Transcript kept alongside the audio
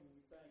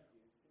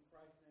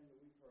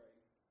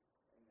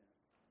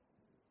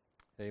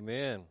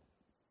Amen.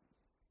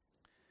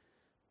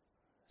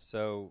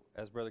 So,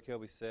 as Brother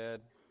Kelby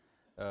said,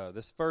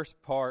 this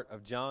first part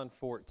of John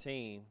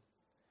 14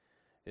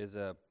 is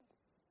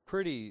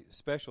pretty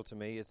special to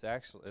me. It's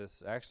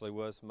actually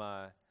was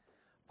my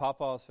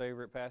papa's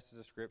favorite passage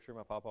of Scripture.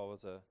 My papa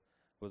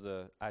was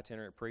a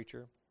itinerant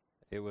preacher.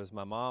 It was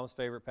my mom's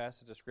favorite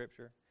passage of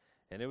Scripture,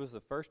 and it was the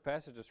first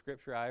passage of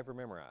Scripture I ever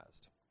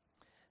memorized.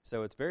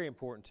 So it's very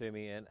important to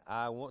me, and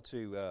I want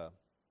to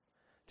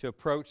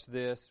approach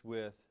this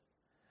with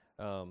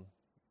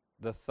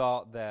the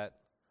thought that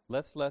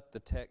let's let the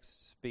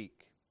text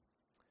speak.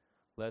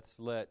 Let's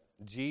let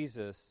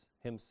Jesus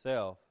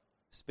himself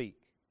speak.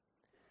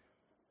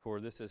 For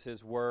this is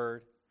his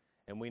word,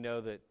 and we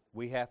know that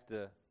we have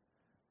to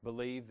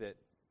believe that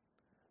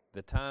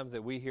the time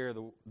that we hear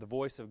the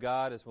voice of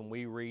God is when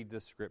we read the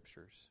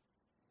Scriptures.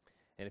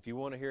 And if you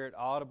want to hear it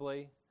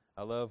audibly,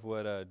 I love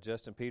what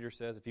Justin Peter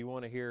says. If you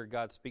want to hear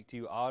God speak to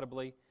you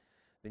audibly,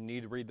 then you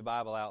need to read the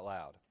Bible out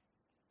loud.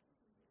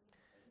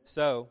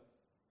 So,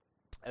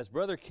 as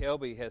Brother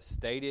Kelby has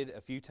stated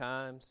a few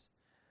times,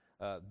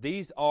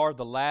 these are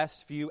the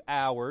last few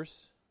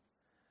hours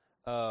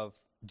of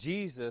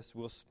Jesus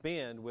will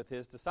spend with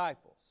his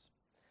disciples.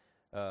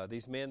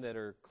 These men that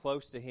are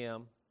close to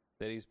him,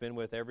 that he's been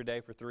with every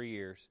day for 3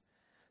 years.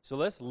 So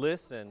let's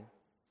listen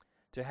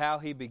to how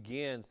he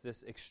begins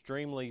this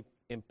extremely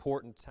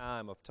important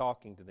time of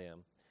talking to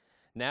them.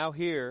 Now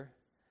hear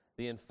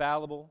the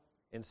infallible,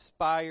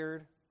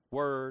 inspired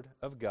Word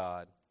of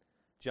God,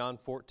 John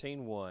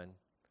 14:1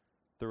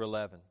 through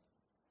 11.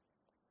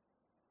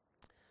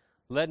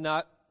 Let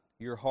not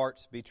your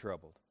hearts be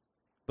troubled.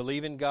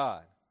 Believe in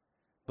God.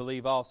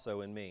 Believe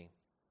also in me.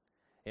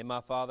 In my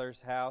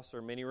Father's house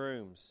are many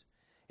rooms.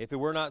 If it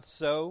were not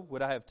so,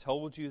 would I have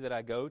told you that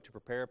I go to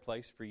prepare a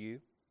place for you?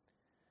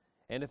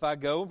 And if I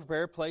go and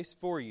prepare a place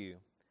for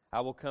you,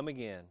 I will come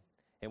again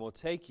and will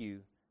take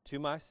you to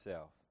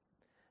myself,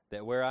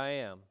 that where I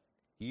am,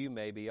 you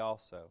may be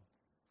also.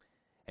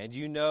 And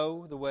you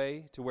know the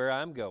way to where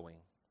I am going.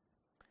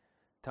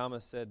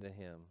 Thomas said to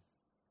him,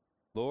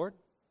 Lord,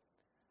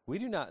 we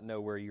do not know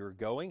where you are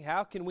going.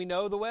 How can we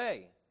know the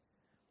way?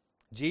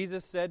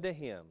 Jesus said to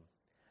him,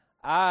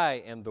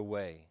 I am the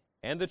way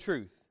and the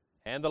truth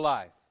and the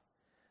life.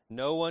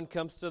 No one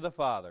comes to the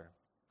Father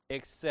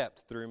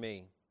except through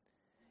me.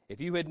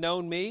 If you had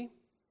known me,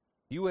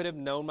 you would have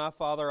known my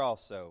Father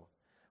also.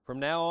 From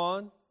now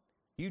on,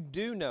 you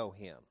do know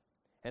him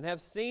and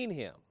have seen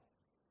him.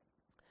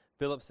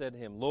 Philip said to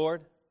him,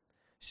 Lord,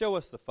 show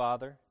us the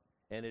Father,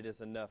 and it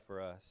is enough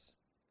for us.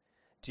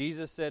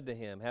 Jesus said to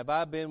him, have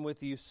I been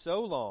with you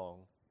so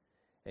long,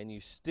 and you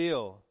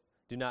still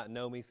do not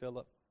know me,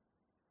 Philip?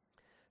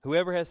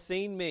 Whoever has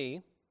seen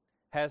me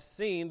has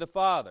seen the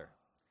Father.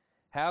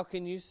 How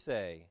can you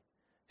say,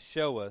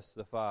 show us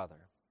the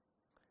Father?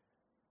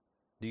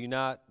 Do you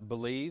not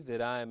believe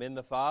that I am in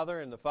the Father,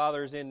 and the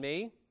Father is in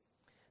me?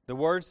 The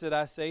words that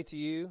I say to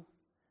you,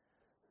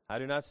 I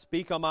do not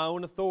speak on my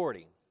own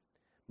authority,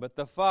 but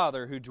the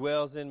Father who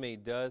dwells in me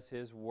does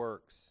his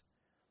works.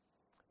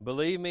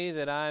 Believe me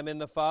that I am in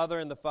the Father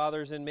and the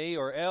Father is in me,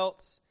 or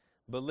else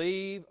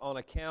believe on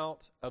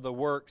account of the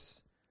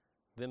works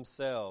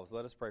themselves.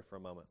 Let us pray for a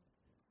moment.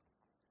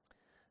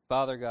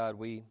 Father God,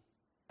 we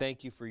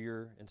thank you for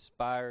your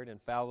inspired,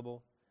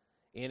 infallible,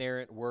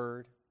 inerrant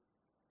word.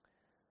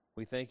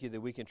 We thank you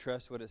that we can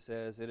trust what it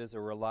says. It is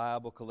a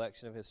reliable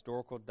collection of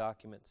historical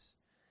documents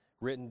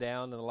written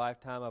down in the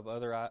lifetime of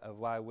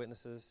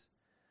eyewitnesses,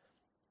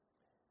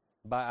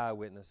 by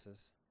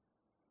eyewitnesses.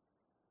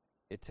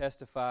 It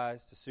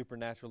testifies to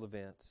supernatural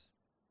events,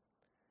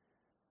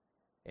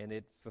 and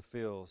it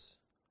fulfills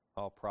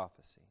all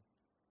prophecy.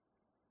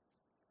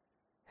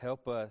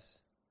 Help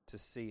us to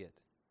see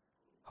it.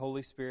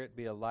 Holy Spirit,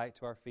 be a light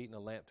to our feet and a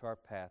lamp to our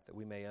path, that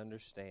we may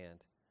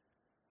understand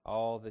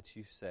all that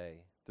you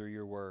say through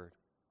your word.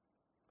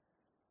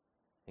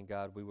 And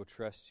God, we will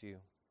trust you.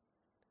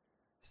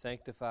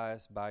 Sanctify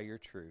us by your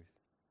truth.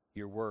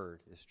 Your word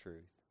is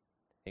truth.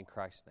 In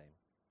Christ's name,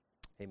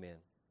 amen.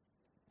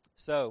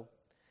 So,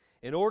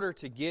 in order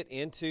to get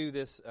into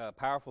this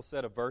powerful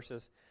set of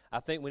verses,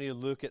 I think we need to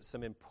look at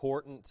some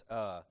important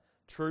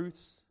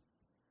truths.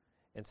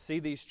 And see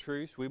these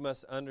truths, we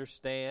must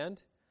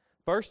understand,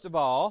 first of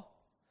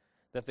all,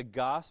 that the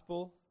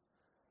Gospel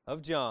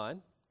of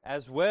John,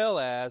 as well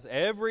as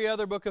every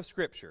other book of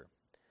Scripture,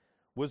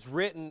 was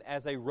written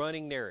as a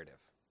running narrative.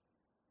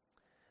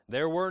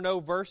 There were no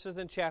verses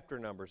and chapter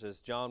numbers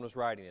as John was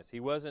writing this. He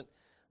wasn't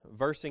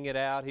versing it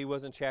out. He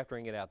wasn't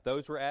chaptering it out.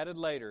 Those were added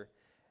later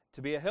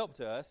to be a help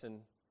to us,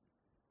 and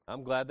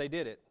I'm glad they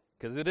did it,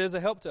 because it is a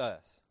help to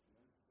us.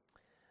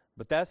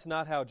 But that's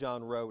not how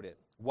John wrote it.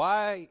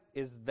 Why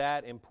is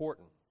that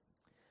important?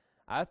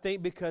 I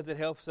think because it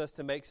helps us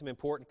to make some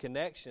important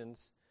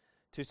connections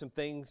to some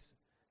things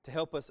to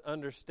help us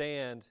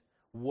understand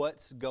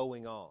what's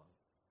going on.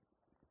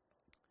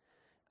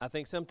 I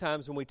think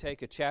sometimes when we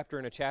take a chapter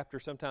in a chapter,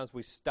 sometimes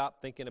we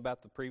stop thinking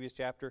about the previous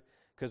chapter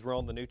because we're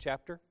on the new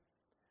chapter.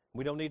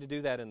 We don't need to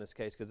do that in this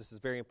case because this is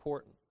very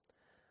important.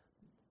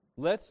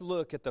 let's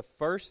look at the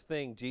first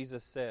thing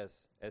Jesus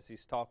says as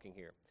he's talking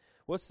here.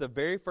 What's the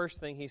very first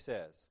thing he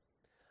says?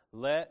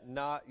 Let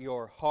not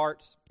your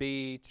hearts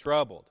be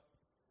troubled.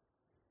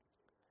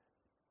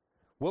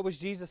 What was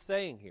Jesus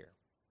saying here?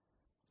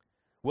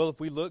 Well, if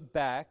we look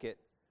back at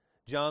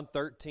John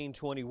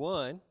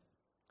 13:21,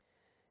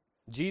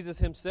 Jesus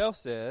himself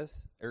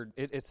says, or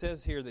it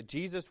says here that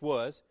Jesus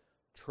was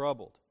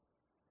troubled.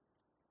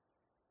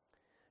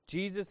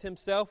 Jesus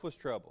himself was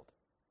troubled.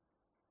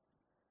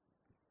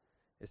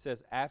 It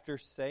says, after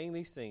saying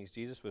these things,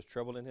 Jesus was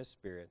troubled in his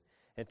spirit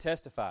and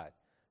testified,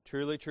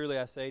 truly, truly,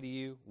 I say to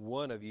you,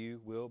 one of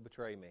you will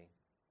betray me.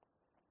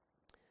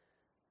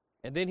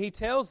 And then he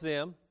tells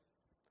them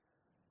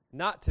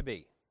not to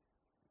be.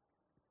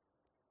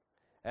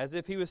 As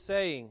if he was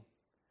saying,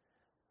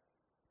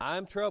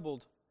 I'm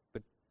troubled,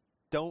 but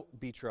don't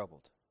be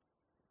troubled.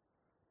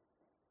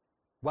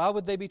 Why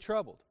would they be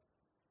troubled?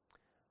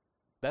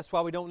 That's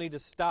why we don't need to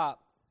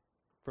stop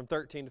from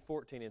 13 to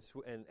 14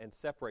 and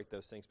separate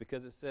those things,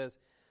 because it says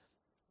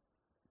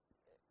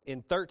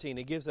in 13,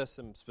 it gives us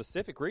some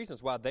specific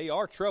reasons why they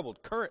are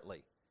troubled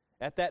currently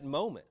at that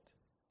moment.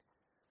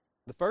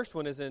 The first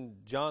one is in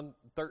John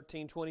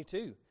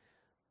 13:22.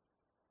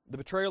 The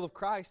betrayal of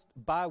Christ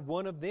by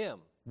one of them.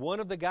 One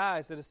of the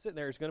guys that is sitting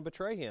there is going to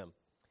betray him.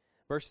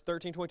 Verse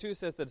 13:22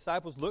 says, the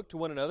disciples looked to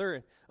one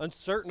another,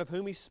 uncertain of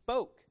whom he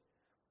spoke.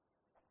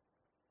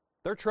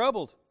 They're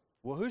troubled.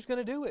 Well, who's going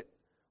to do it?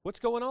 What's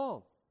going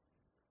on?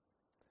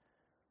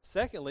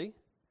 Secondly,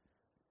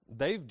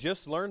 they've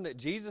just learned that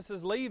Jesus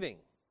is leaving.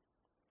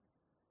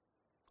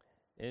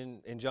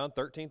 In John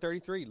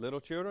 13:33, little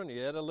children,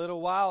 yet a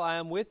little while I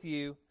am with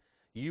you.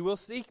 You will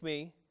seek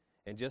me.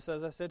 And just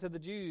as I said to the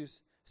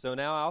Jews, so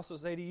now I also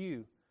say to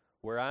you,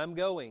 where I am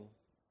going,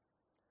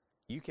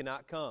 you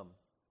cannot come.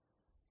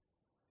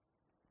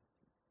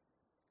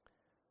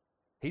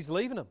 He's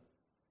leaving them.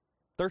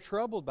 They're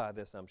troubled by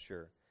this, I'm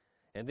sure.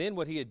 And then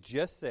what he had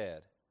just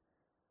said,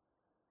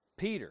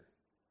 Peter,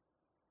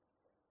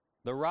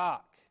 the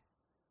rock,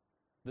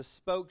 the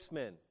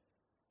spokesman,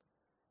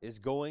 is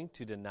going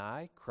to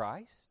deny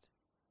Christ?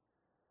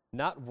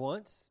 Not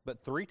once,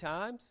 but 3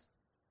 times?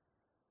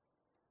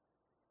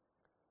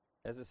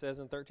 As it says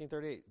in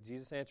 13:38,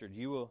 Jesus answered,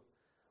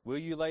 Will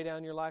you lay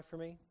down your life for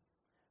me?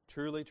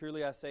 Truly,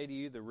 truly, I say to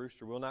you, the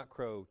rooster will not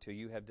crow till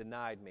you have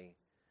denied me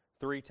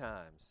 3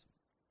 times.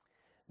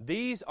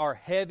 These are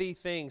heavy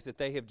things that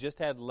they have just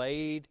had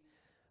laid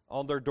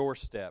on their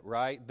doorstep,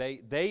 right?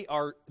 They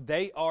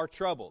are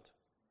troubled.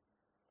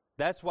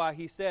 That's why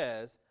he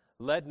says,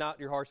 let not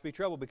your hearts be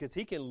troubled, because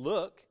he can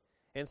look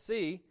and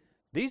see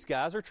these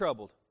guys are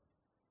troubled.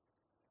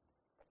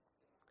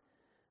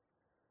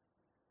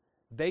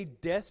 They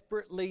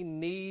desperately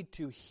need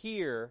to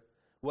hear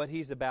what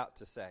he's about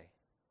to say.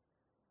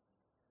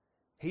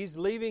 He's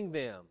leaving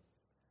them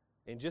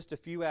in just a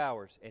few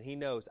hours, and he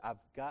knows,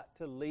 I've got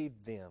to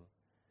leave them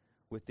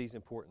with these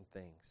important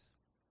things.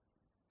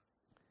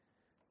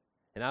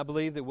 And I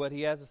believe that what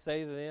he has to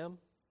say to them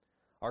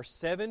are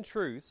 7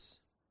 truths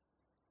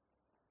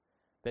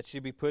that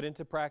should be put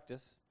into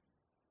practice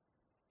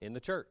in the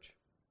church.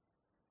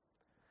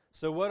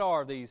 So what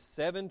are these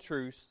 7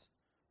 truths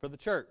for the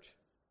church?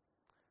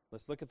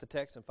 Let's look at the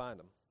text and find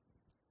them.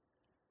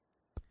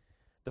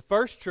 The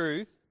first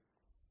truth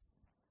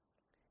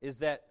is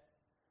that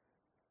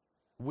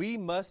we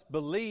must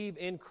believe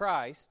in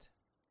Christ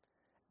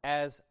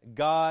as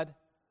God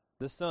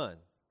the Son.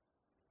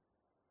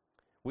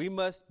 We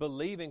must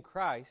believe in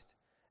Christ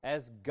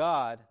as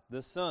God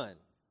the Son.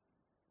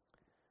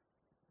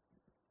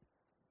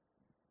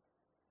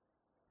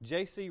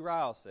 J.C.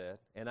 Ryle said,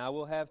 and I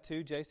will have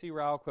 2 J.C.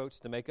 Ryle quotes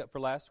to make up for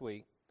last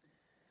week,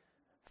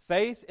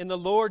 faith in the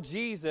Lord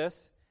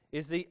Jesus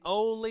is the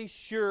only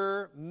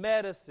sure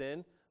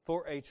medicine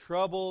for a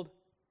troubled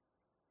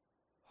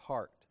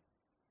heart.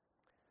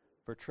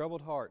 For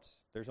troubled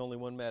hearts, there's only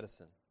one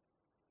medicine,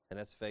 and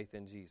that's faith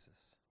in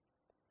Jesus.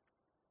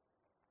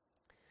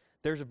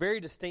 There's a very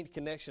distinct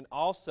connection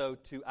also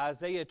to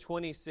Isaiah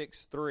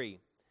 26:3,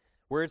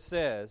 where it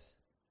says,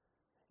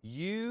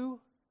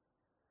 you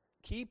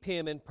keep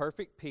him in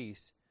perfect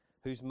peace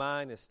whose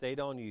mind is stayed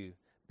on you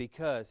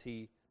because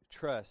he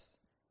trusts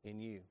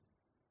in you.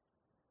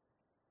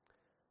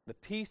 The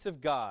peace of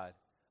God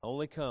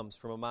only comes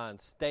from a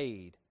mind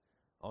stayed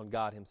on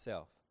God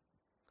himself.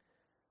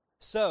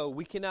 So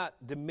we cannot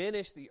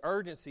diminish the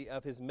urgency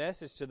of his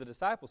message to the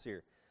disciples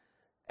here.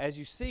 As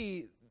you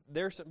see,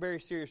 there's some very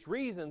serious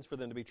reasons for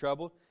them to be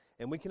troubled,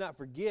 and we cannot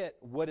forget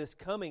what is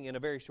coming in a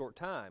very short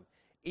time.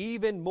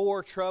 Even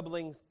more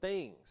troubling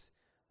things.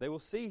 They will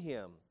see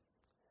him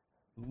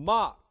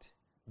mocked,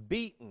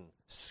 beaten,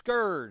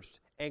 scourged,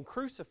 and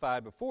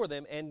crucified before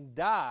them, and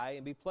die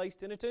and be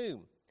placed in a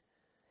tomb.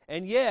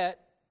 And yet,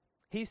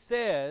 he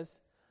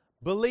says,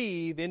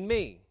 believe in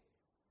me.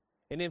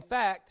 And in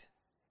fact,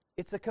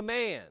 it's a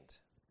command.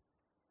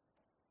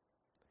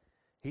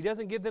 He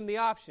doesn't give them the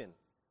option.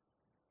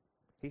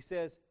 He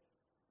says,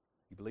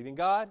 you believe in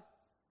God,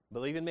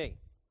 believe in me.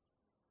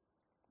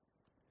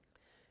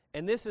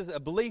 And this is a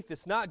belief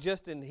that's not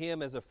just in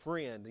Him as a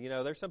friend. You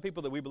know, there's some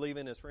people that we believe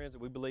in as friends that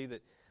we believe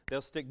that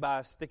they'll stick by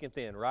us thick and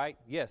thin, right?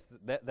 Yes,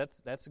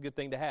 that's a good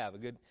thing to have.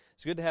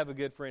 It's good to have a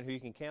good friend who you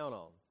can count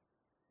on.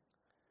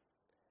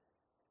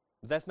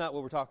 But that's not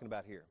what we're talking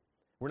about here.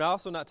 We're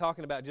also not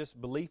talking about just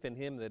belief in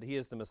Him that He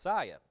is the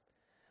Messiah.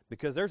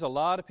 Because there's a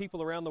lot of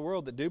people around the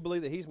world that do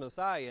believe that He's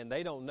Messiah and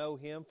they don't know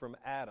Him from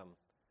Adam.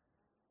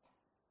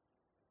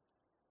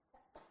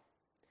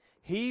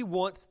 He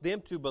wants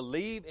them to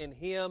believe in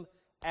Him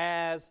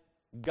as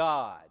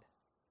God.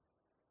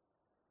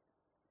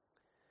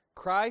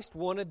 Christ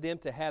wanted them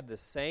to have the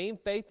same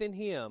faith in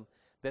Him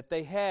that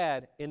they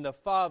had in the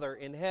Father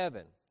in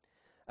heaven.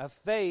 A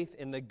faith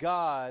in the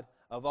God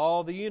of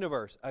all the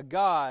universe. A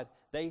God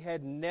they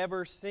had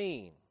never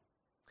seen.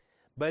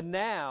 But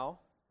now,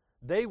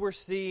 they were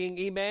seeing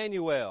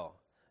Emmanuel,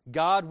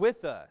 God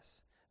with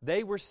us.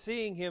 They were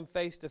seeing Him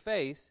face to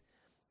face,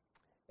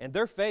 and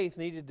their faith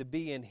needed to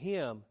be in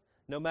Him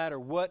no matter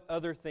what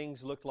other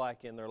things looked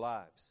like in their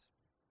lives.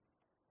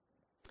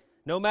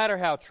 No matter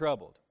how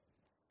troubled.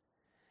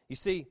 You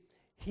see,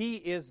 He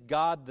is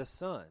God the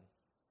Son,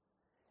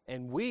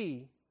 and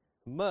we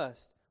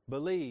must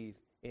believe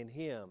in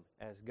Him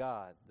as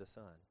God the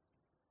Son.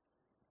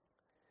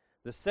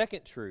 The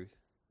second truth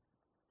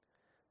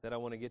that I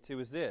want to get to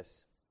is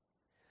this.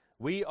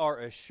 We are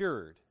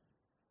assured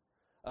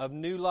of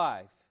new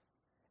life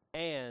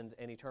and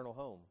an eternal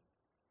home.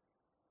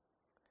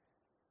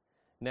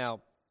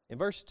 Now, in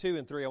verse 2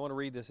 and 3, I want to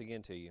read this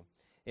again to you.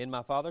 In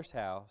my Father's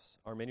house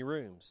are many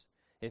rooms.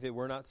 If it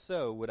were not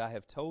so, would I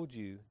have told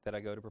you that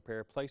I go to prepare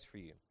a place for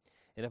you?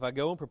 And if I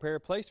go and prepare a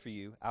place for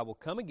you, I will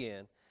come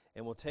again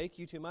and will take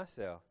you to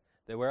myself,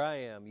 that where I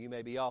am, you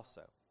may be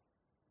also.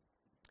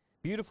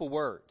 Beautiful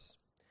words.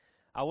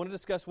 I want to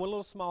discuss one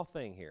little small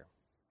thing here.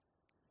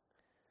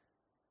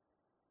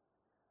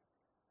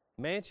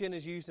 Mansion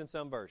is used in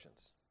some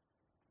versions.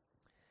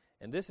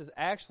 And this is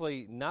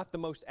actually not the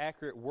most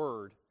accurate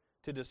word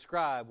to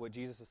describe what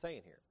Jesus is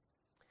saying here.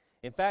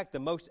 In fact, the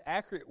most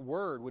accurate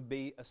word would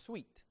be a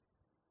suite.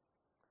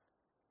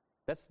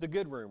 That's the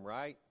good room,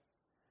 right?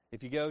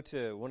 If you go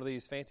to one of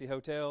these fancy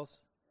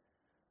hotels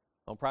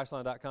on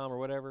Priceline.com or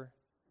whatever,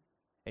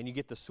 and you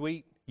get the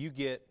suite, you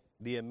get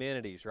the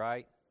amenities,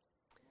 right?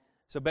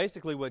 So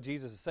basically what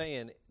Jesus is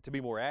saying, to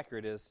be more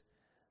accurate, is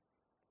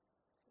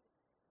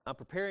I'm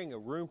preparing a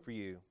room for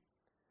you,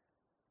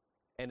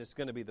 and it's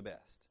going to be the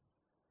best.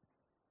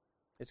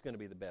 It's going to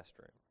be the best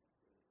room.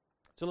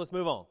 So let's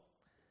move on.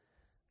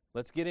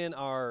 Let's get in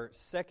our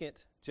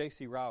second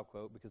J.C. Ryle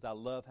quote, because I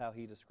love how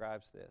he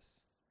describes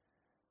this.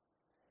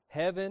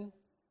 Heaven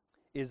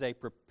is a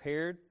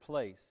prepared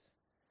place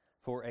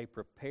for a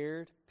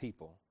prepared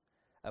people,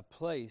 a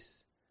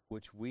place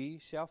which we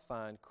shall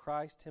find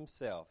Christ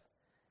Himself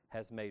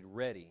has made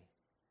ready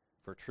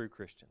for true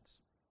Christians.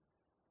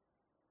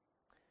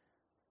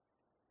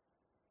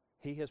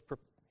 He has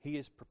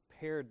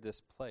prepared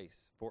this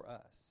place for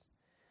us.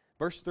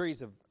 Verse 3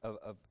 is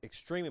of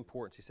extreme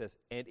importance. He says,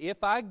 and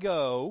if I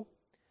go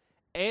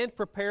and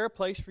prepare a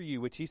place for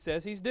you, which He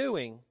says He's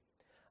doing,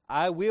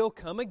 I will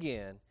come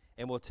again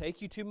and will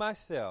take you to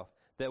myself,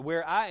 that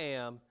where I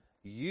am,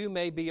 you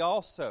may be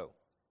also.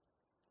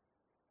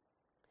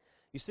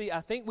 You see, I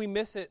think we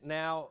miss it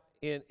now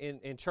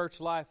in church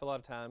life a lot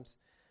of times.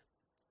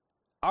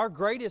 Our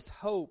greatest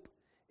hope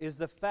is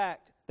the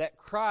fact that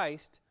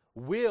Christ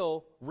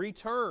will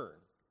return.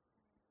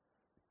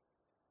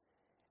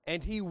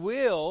 And He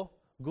will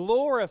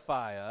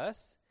glorify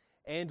us,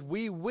 and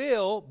we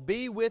will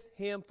be with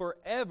Him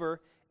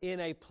forever in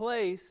a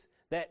place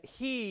that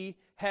He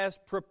has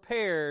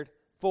prepared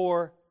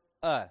for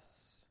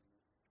us.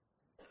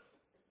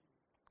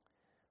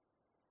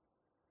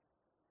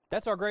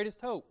 That's our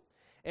greatest hope.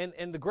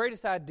 And the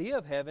greatest idea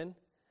of heaven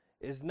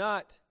is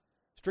not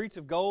streets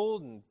of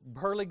gold and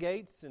pearly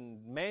gates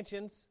and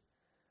mansions.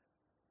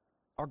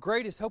 Our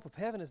greatest hope of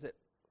heaven is that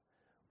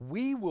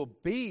we will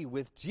be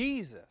with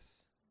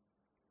Jesus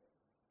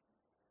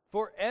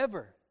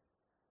forever,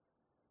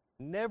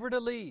 never to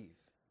leave.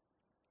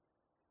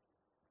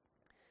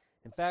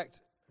 In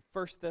fact,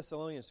 1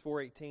 Thessalonians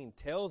 4:18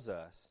 tells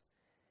us,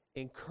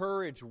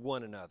 encourage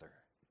one another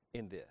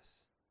in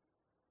this.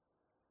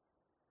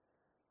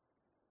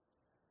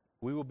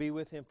 We will be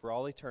with Him for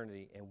all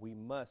eternity, and we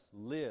must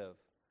live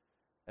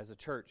as a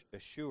church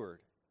assured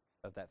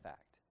of that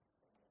fact.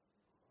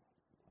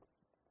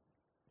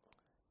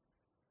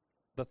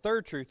 The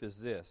third truth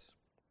is this.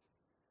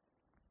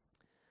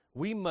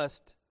 We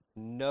must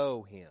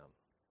know Him.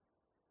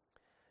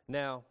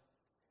 Now,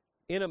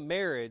 in a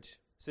marriage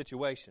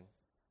situation,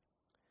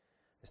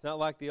 it's not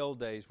like the old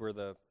days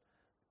where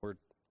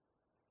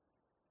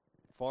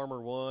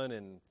Farmer 1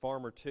 and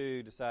Farmer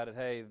 2 decided,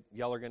 hey,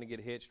 y'all are going to get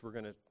hitched, we're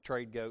going to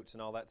trade goats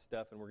and all that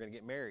stuff, and we're going to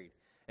get married.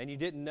 And you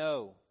didn't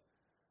know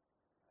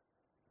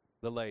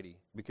the lady.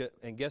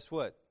 And guess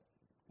what?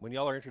 When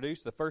y'all are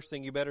introduced, the first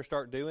thing you better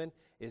start doing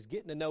is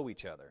getting to know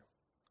each other,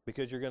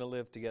 because you're going to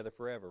live together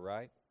forever,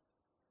 right?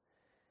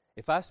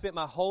 If I spent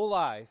my whole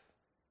life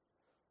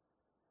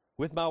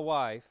with my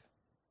wife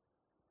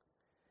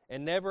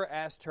and never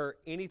asked her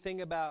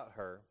anything about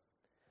her,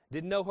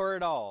 didn't know her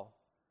at all,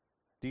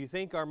 do you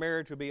think our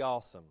marriage would be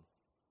awesome?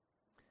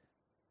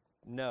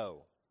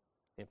 No.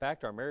 In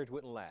fact, our marriage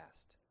wouldn't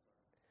last.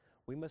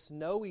 We must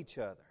know each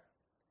other.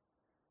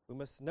 We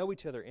must know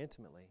each other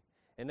intimately.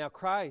 And now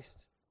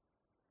Christ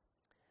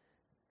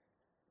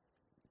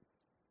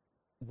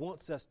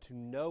wants us to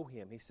know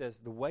Him. He says,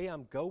 the way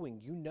I'm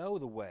going, you know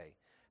the way.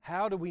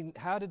 How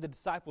did the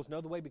disciples know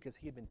the way? Because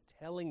He had been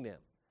telling them.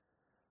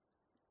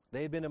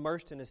 They had been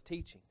immersed in His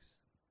teachings.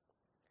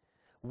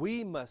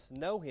 We must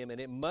know Him, and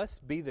it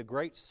must be the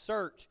great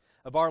search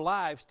of our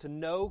lives to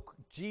know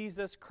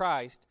Jesus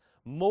Christ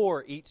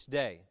more each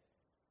day.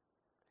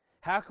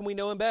 How can we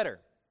know Him better?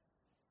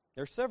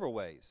 There are several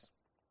ways.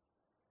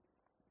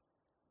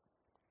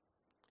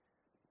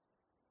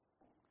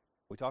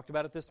 We talked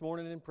about it this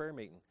morning in prayer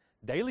meeting.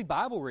 Daily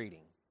Bible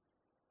reading.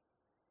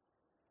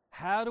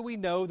 How do we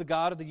know the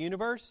God of the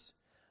universe?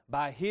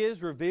 By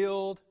His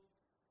revealed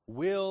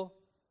will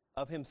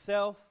of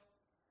Himself,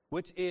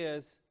 which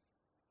is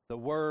the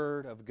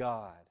Word of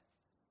God.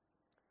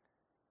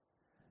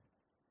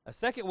 A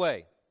second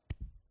way,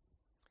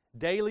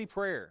 daily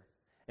prayer.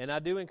 And I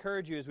do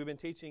encourage you, as we've been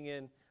teaching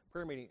in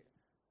prayer meeting,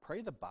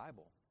 pray the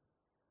Bible.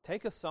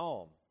 Take a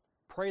psalm.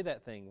 Pray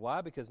that thing.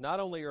 Why? Because not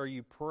only are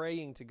you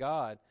praying to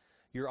God,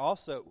 you're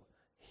also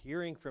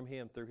hearing from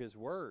Him through His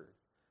Word.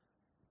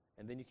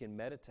 And then you can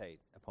meditate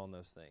upon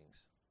those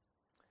things.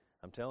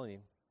 I'm telling you,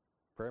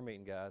 prayer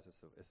meeting, guys,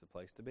 it's the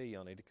place to be.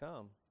 Y'all need to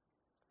come.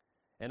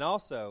 And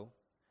also,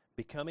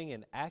 becoming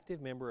an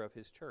active member of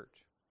His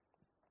church.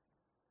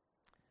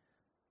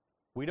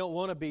 We don't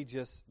want to be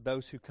just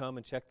those who come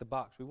and check the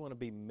box. We want to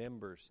be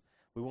members.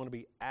 We want to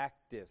be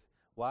active.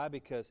 Why?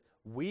 Because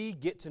we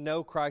get to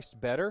know Christ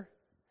better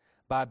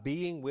by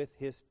being with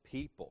His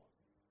people.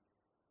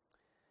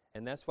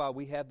 And that's why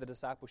we have the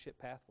discipleship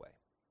pathway.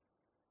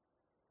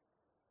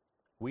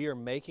 We are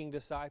making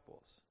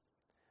disciples.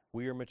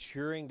 We are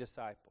maturing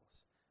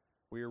disciples.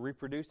 We are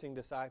reproducing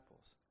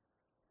disciples.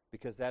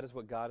 Because that is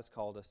what God has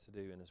called us to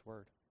do in His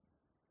Word.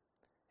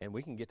 And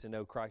we can get to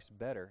know Christ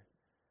better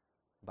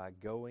by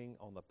going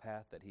on the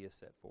path that He has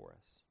set for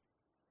us.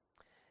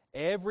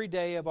 Every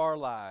day of our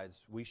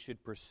lives, we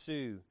should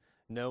pursue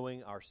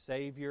knowing our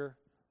Savior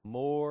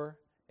more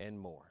and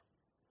more.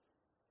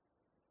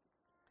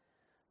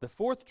 The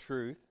fourth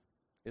truth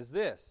is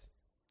this: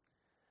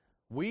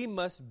 we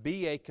must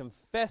be a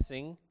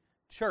confessing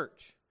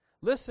church.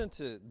 Listen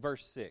to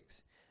verse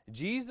 6.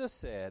 Jesus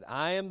said,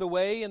 I am the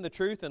way and the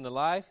truth and the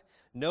life.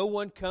 No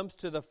one comes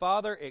to the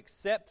Father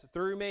except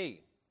through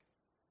me.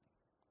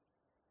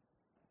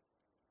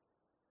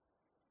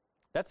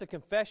 That's a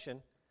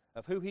confession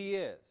of who He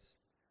is,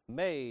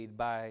 made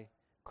by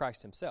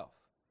Christ Himself.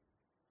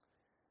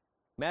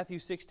 Matthew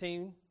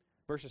 16,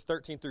 verses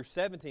 13 through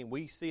 17,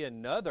 we see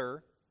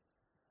another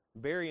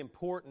very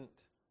important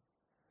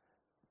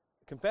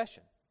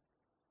confession.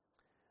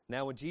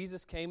 Now, when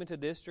Jesus came into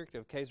the district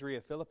of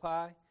Caesarea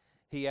Philippi,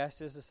 He asked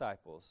His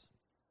disciples,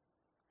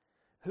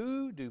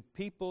 who do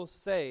people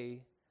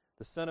say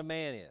the Son of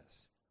Man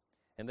is?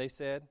 And they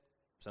said,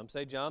 some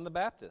say John the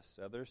Baptist,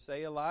 others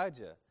say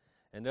Elijah,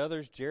 and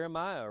others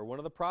Jeremiah or one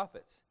of the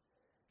prophets.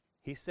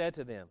 He said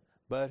to them,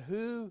 but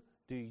who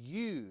do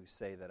you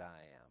say that I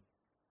am?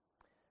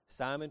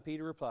 Simon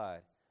Peter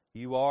replied,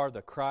 you are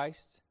the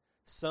Christ,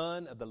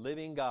 Son of the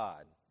living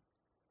God.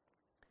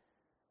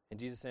 And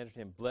Jesus answered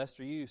him, blessed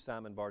are you,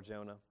 Simon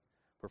Bar-Jonah,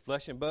 for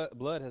flesh and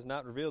blood has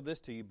not revealed this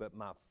to you, but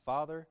my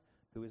Father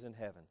who is in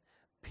heaven.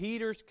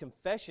 Peter's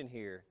confession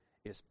here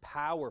is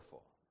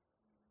powerful.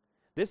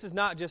 This is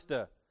not just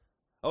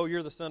oh,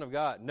 you're the Son of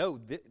God. No,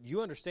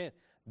 you understand,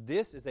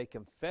 this is a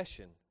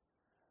confession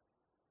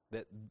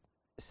that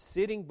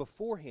sitting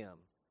before Him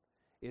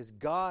is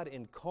God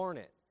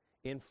incarnate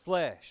in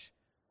flesh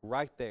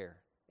right there,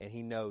 and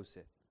He knows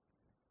it.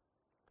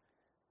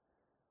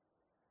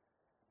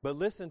 But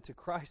listen to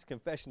Christ's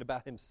confession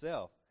about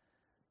Himself.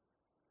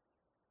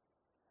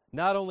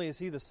 Not only is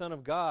He the Son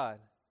of God,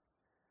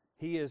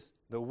 He is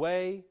the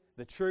way,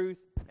 the truth,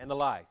 and the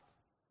life.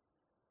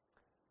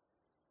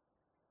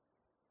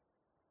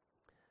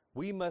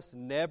 We must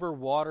never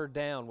water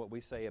down what we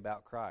say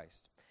about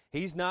Christ.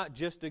 He's not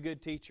just a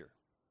good teacher.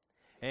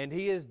 And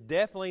He is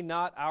definitely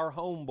not our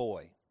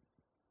homeboy.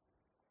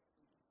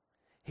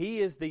 He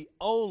is the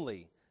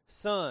only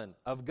Son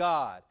of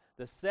God,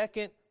 the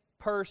second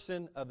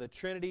person of the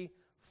Trinity,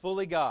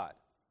 fully God.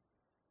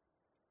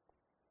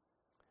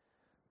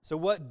 So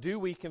what do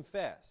we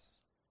confess?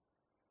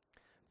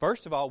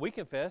 First of all, we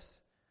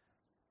confess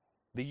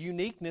the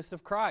uniqueness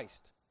of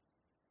Christ.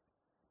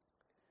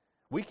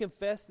 We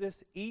confess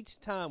this each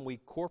time we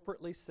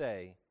corporately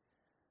say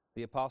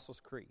the Apostles'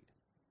 Creed.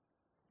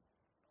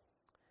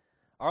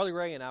 Arlie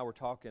Ray and I were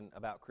talking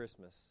about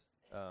Christmas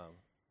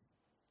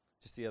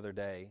just the other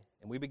day,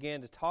 and we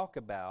began to talk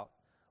about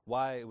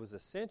why it was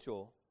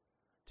essential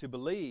to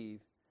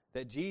believe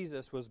that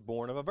Jesus was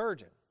born of a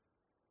virgin.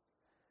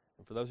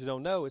 And for those who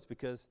don't know, it's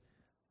because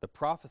the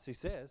prophecy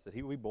says that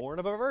He will be born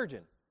of a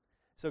virgin.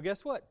 So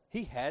guess what?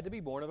 He had to be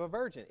born of a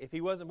virgin. If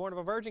he wasn't born of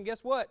a virgin,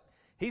 guess what?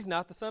 He's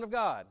not the Son of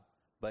God.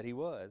 But he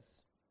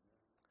was.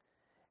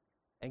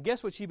 And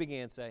guess what she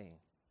began saying?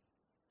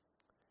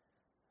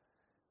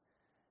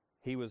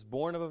 He was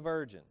born of a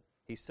virgin.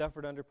 He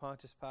suffered under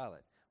Pontius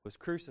Pilate, was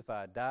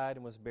crucified, died,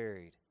 and was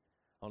buried.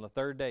 On the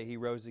third day, he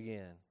rose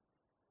again.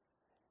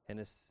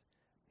 And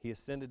he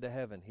ascended to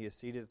heaven. He is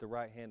seated at the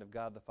right hand of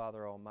God the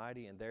Father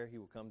Almighty, and there he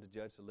will come to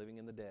judge the living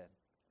and the dead.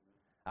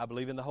 I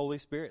believe in the Holy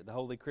Spirit, the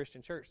Holy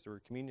Christian Church,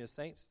 the communion of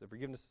saints, the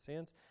forgiveness of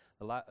sins,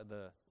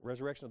 the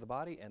resurrection of the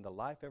body, and the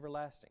life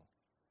everlasting.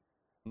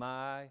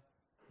 My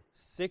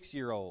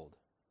 6-year-old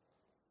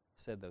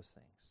said those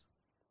things.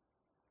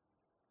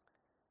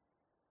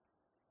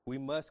 We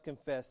must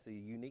confess the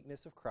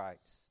uniqueness of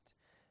Christ.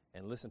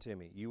 And listen to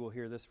me, you will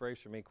hear this phrase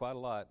from me quite a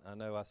lot. I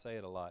know I say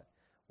it a lot.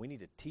 We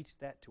need to teach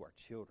that to our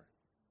children.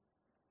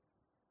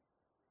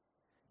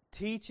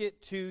 Teach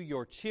it to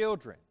your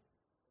children.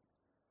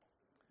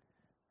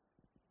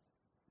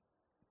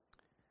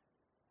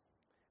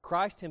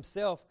 Christ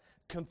himself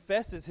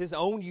confesses his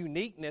own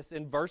uniqueness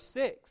in verse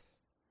 6.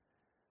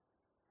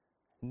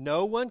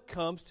 No one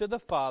comes to the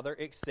Father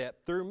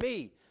except through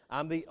me.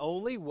 I'm the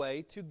only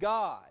way to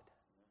God.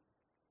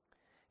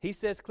 He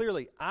says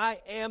clearly, I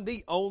am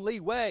the only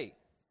way,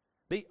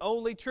 the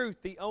only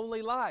truth, the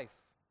only life.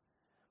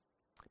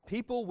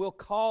 People will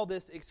call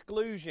this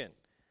exclusion.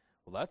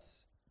 Well,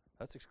 that's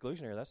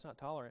exclusionary. That's not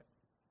tolerant.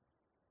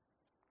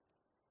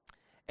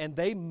 And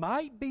they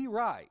might be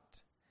right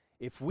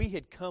if we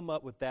had come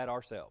up with that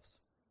ourselves.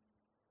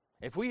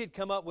 If we had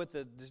come up with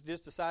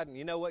just deciding,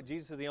 you know what,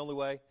 Jesus is the only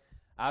way.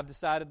 I've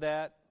decided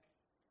that.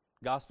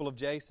 Gospel of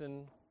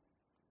Jason,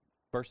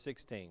 verse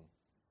 16.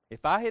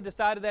 If I had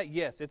decided that,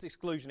 yes, it's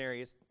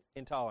exclusionary, it's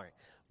intolerant.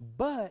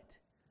 But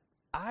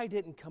I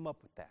didn't come up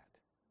with that.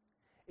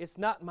 It's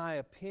not my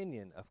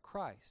opinion of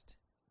Christ.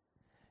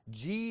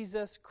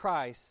 Jesus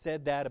Christ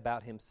said that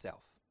about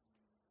himself.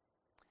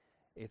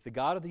 If the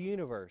God of the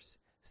universe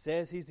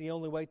says he's the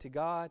only way to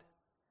God,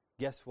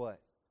 guess what?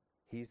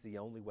 He's the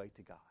only way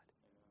to God.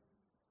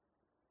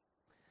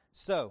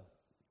 So,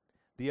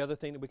 the other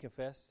thing that we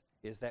confess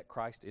is that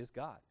Christ is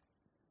God.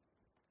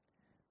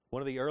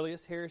 One of the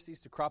earliest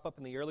heresies to crop up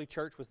in the early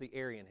church was the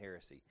Arian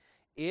heresy.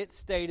 It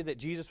stated that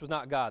Jesus was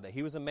not God, that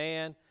he was a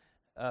man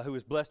who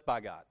was blessed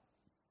by God.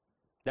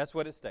 That's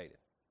what it stated.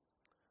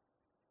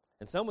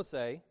 And some would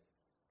say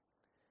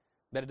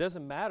that it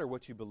doesn't matter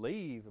what you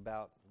believe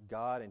about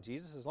God and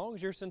Jesus as long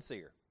as you're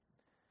sincere.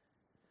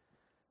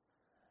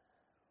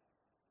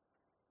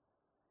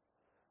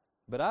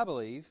 But I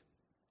believe,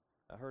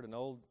 I heard an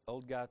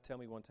old guy tell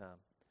me one time,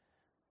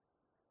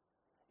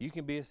 you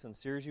can be as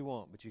sincere as you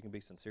want, but you can be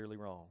sincerely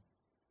wrong.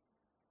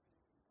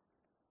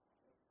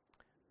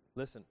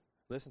 Listen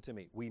to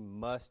me. We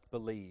must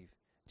believe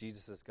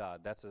Jesus is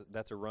God.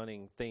 That's a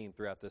running theme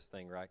throughout this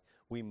thing, right?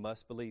 We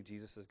must believe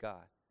Jesus is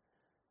God.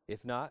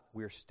 If not,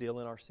 we're still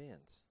in our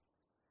sins.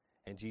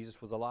 And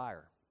Jesus was a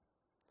liar.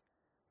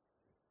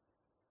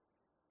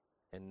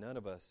 And none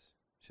of us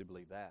should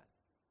believe that.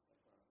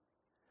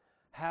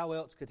 How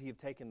else could he have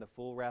taken the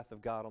full wrath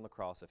of God on the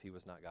cross if he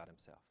was not God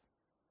himself?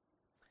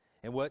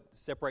 And what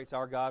separates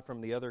our God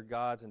from the other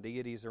gods and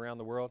deities around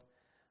the world?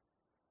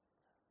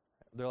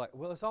 They're like,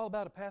 well, it's all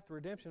about a path to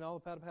redemption, all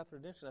about a path to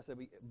redemption. I said,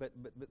 but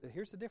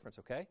here's the difference,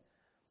 okay?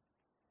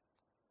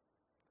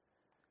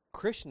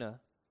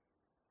 Krishna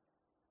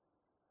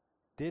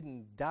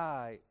didn't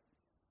die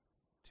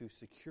to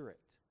secure it.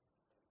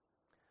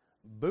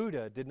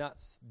 Buddha did not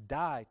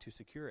die to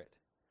secure it.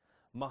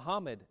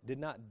 Muhammad did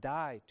not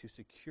die to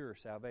secure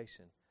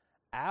salvation.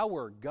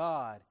 Our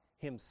God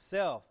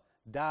himself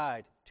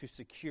died to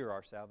secure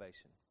our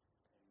salvation.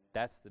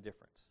 That's the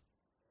difference.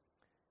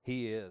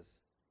 He is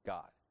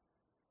God.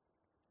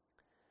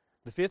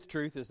 The fifth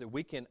truth is that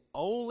we can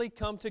only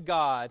come to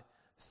God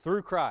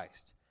through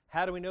Christ.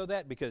 How do we know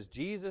that? Because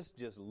Jesus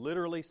just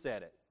literally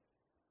said it.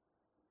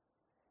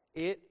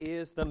 It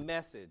is the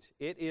message.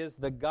 It is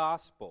the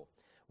gospel.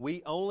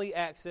 We only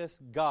access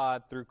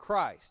God through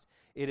Christ.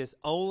 It is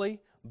only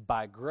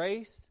by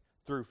grace,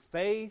 through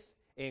faith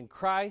in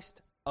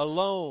Christ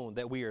alone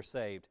that we are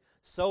saved.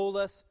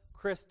 Solus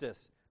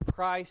Christus,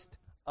 Christ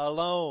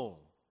alone.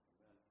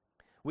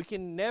 We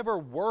can never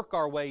work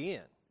our way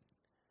in.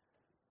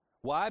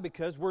 Why?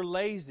 Because we're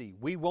lazy.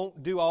 We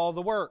won't do all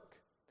the work.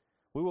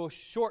 We will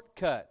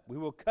shortcut. We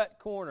will cut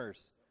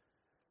corners.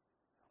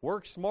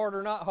 Work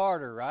smarter, not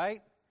harder,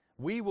 right?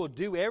 We will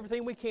do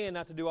everything we can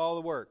not to do all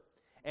the work.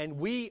 And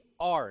we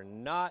are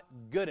not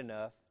good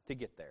enough to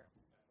get there.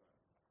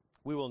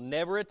 We will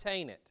never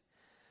attain it.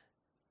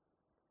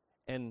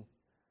 And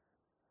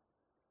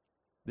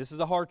this is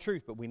a hard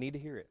truth, but we need to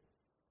hear it.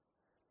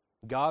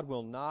 God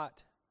will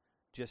not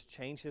just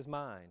change his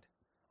mind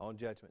on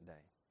Judgment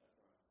Day.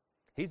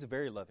 He's a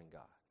very loving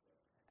God.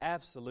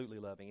 Absolutely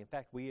loving. In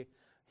fact,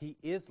 he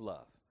is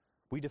love.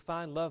 We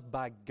define love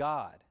by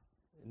God.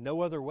 No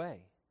other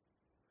way.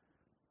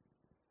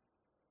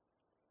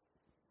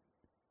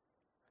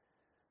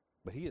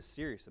 But he is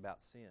serious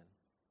about sin.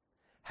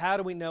 How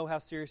do we know how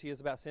serious he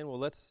is about sin? Well,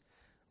 let's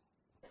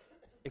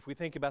if we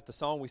think about the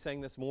song we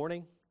sang this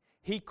morning,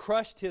 He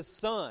crushed His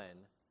Son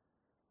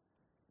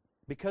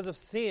because of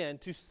sin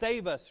to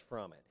save us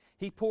from it.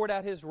 He poured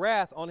out His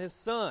wrath on His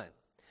Son.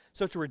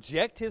 So to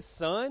reject His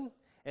Son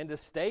and to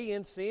stay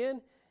in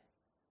sin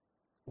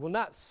will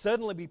not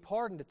suddenly be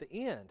pardoned at the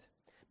end,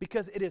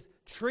 because it is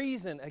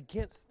treason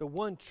against the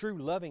one true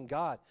loving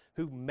God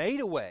who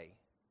made a way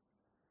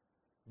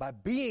by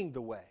being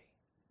the way.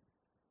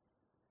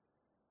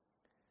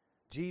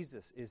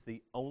 Jesus is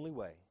the only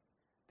way,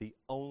 the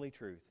only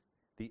truth,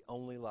 the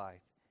only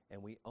life,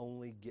 and we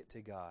only get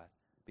to God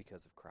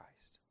because of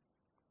Christ.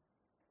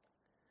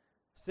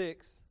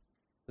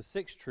 The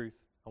sixth truth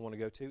I want to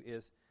go to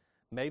is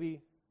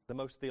maybe the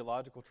most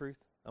theological truth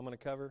I'm going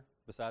to cover,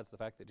 besides the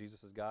fact that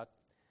Jesus is God.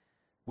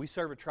 We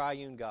serve a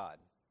triune God.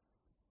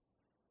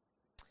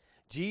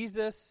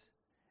 Jesus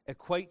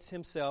equates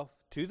Himself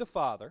to the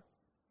Father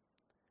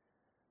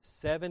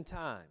 7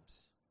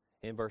 times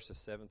in verses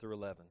 7 through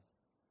 11.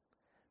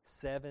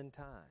 7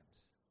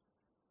 times.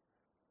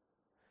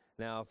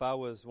 Now, if I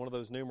was one of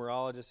those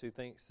numerologists who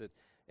thinks that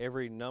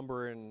every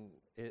number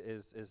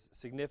is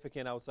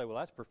significant, I would say, well,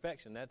 that's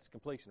perfection, that's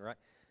completion, right?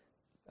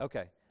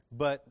 Okay,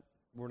 but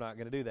we're not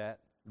going to do that,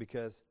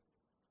 because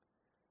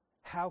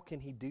how can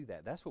He do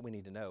that? That's what we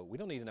need to know. We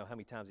don't need to know how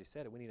many times He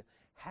said it. We need to know,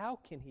 how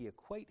can He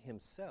equate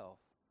Himself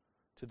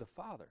to the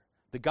Father,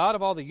 the God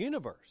of all the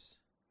universe?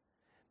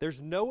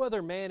 There's no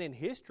other man in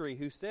history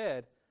who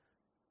said,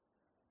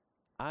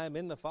 I am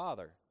in the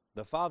Father.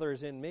 The Father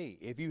is in me.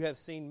 If you have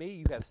seen me,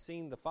 you have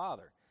seen the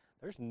Father.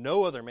 There's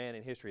no other man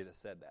in history that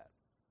said that.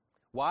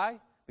 Why?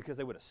 Because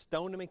they would have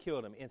stoned Him and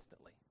killed Him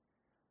instantly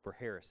for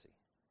heresy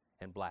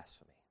and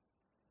blasphemy.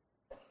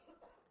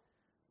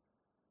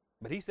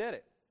 But He said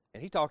it,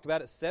 and He talked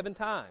about it 7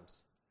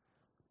 times.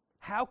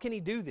 How can He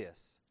do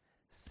this?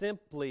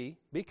 Simply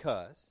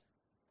because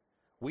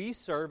we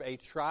serve a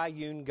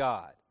triune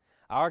God.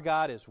 Our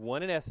God is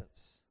one in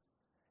essence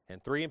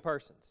and 3 in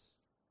persons.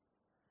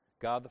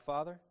 God the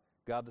Father,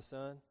 God the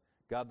Son,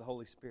 God the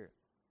Holy Spirit.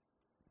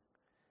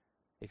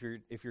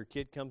 If your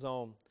kid comes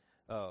on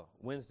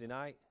Wednesday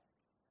night,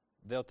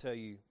 they'll tell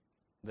you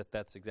that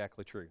that's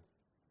exactly true.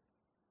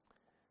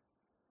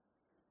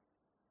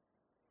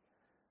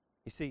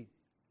 You see,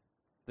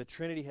 the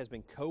Trinity has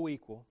been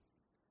co-equal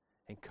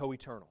and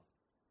co-eternal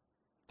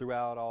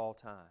throughout all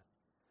time.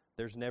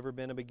 There's never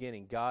been a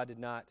beginning. God did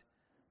not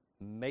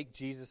make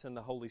Jesus and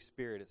the Holy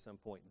Spirit at some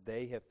point.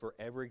 They have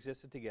forever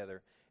existed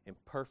together in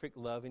perfect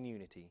love and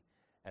unity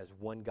as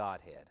one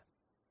Godhead.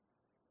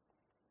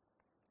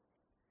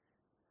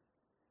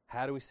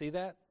 How do we see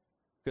that?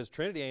 Because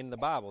Trinity ain't in the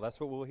Bible. That's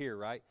what we'll hear,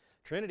 right?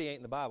 Trinity ain't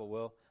in the Bible.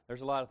 Well,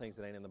 there's a lot of things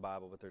that ain't in the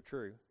Bible, but they're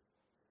true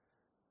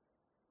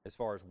as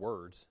far as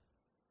words.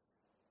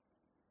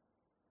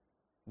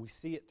 We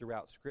see it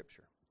throughout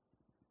Scripture.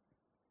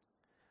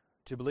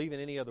 To believe in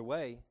any other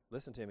way,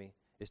 listen to me,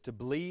 is to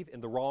believe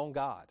in the wrong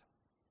God.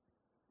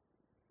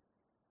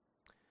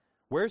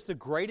 Where's the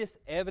greatest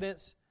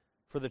evidence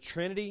for the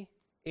Trinity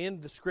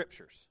in the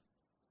Scriptures?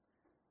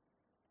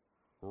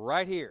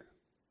 Right here.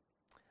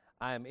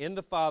 I am in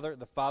the Father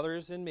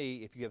is in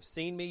me. If you have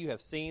seen me, you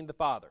have seen the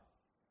Father.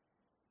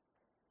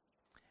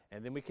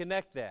 And then we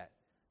connect that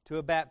to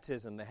a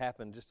baptism that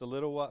happened just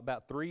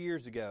about 3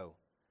 years ago,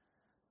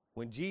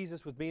 when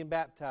Jesus was being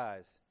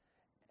baptized,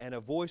 and a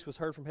voice was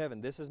heard from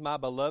heaven, "This is my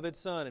beloved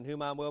Son, in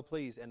whom I am well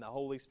pleased," and the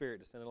Holy Spirit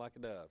descended like a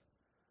dove.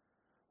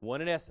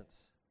 One in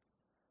essence,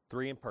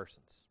 3 in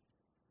persons.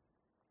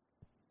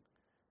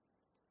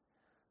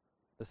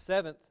 The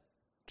 7th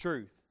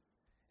truth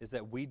is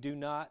that we do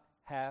not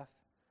have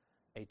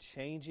a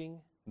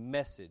changing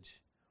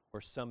message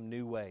or some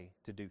new way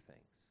to do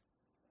things.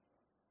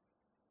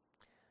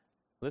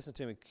 Listen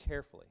to me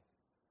carefully.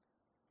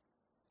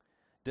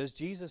 Does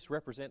Jesus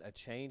represent a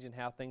change in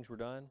how things were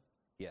done?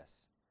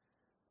 Yes.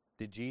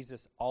 Did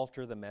Jesus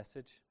alter the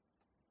message?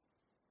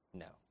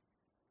 No.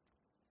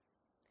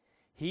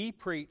 He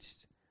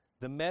preached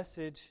the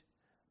message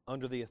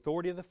under the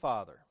authority of the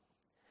Father,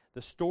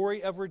 the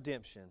story of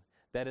redemption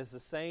that is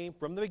the same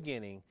from the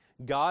beginning.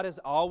 God has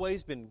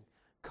always been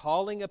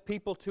calling a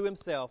people to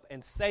Himself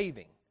and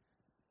saving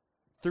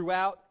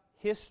throughout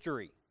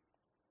history.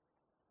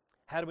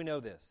 How do we know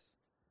this?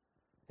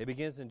 It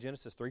begins in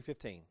Genesis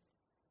 3:15.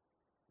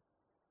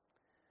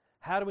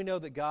 How do we know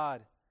that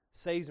God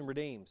saves and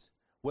redeems?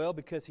 Well,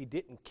 because He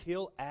didn't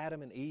kill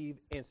Adam and Eve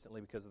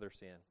instantly because of their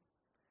sin.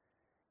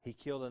 He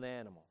killed an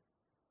animal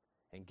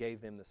and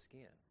gave them the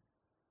skin.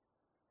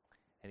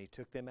 And He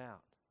took them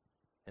out,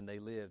 and they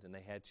lived and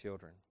they had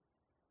children.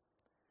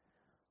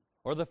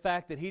 Or the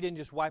fact that He didn't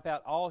just wipe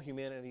out all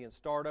humanity and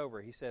start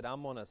over. He said,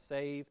 I'm going to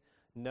save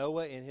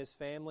Noah and his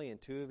family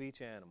and 2 of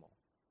each animal.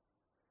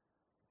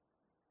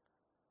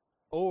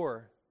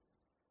 Or,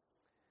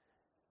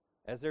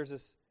 as there's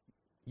this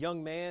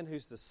young man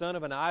who's the son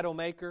of an idol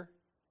maker,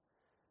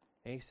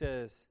 and he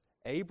says,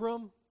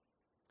 Abram,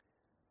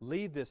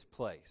 leave this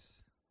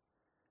place,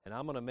 and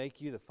I'm going to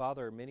make you the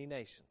father of many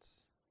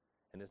nations.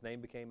 And his name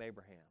became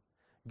Abraham.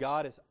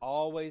 God is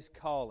always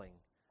calling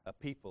a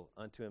people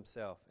unto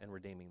Himself and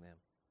redeeming them.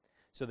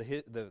 So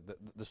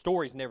the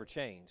story's never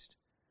changed.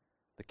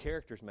 The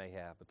characters may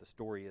have, but the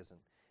story isn't.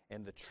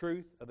 And the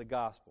truth of the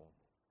gospel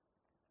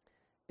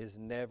is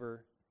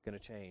never going to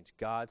change.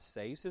 God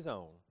saves His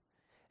own.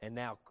 And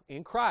now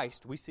in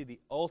Christ, we see the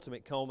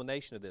ultimate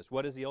culmination of this.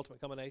 What is the ultimate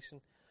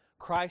culmination?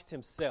 Christ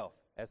Himself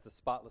as the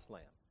spotless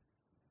Lamb.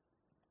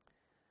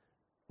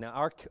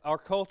 Now, our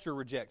culture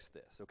rejects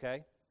this,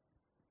 okay?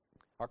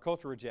 Our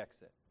culture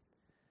rejects it.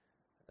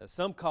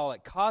 Some call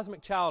it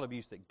cosmic child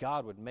abuse that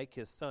God would make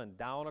His Son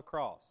die on a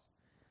cross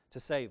to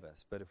save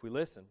us. But if we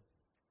listen,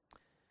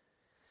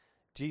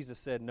 Jesus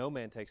said, "No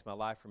man takes my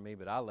life from me,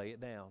 but I lay it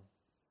down."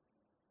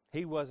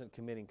 He wasn't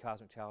committing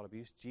cosmic child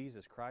abuse.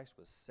 Jesus Christ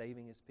was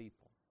saving His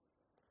people.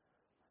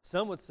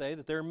 Some would say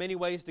that there are many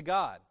ways to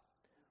God.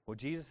 Well,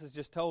 Jesus has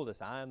just told us,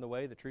 "I am the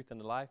way, the truth,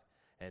 and the life,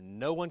 and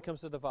no one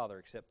comes to the Father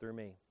except through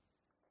me."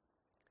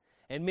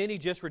 And many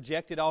just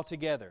reject it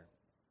altogether.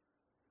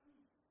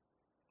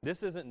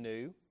 This isn't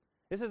new.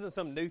 This isn't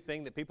some new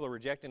thing that people are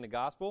rejecting the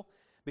gospel.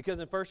 Because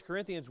in 1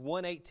 Corinthians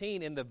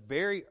 1:18, in the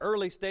very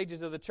early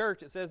stages of the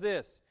church, it says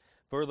this,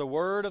 "For the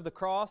word of the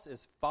cross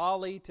is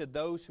folly to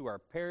those who are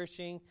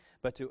perishing,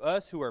 but to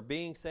us who are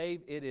being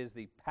saved, it is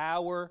the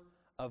power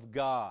of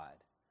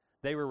God."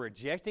 They were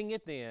rejecting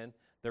it then.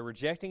 They're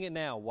rejecting it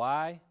now.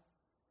 Why?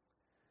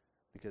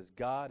 Because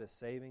God is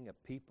saving a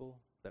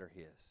people that are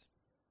His.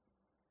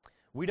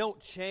 We don't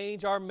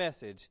change our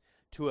message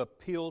to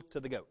appeal to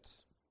the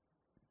goats.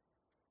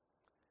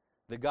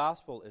 The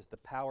gospel is the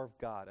power of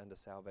God unto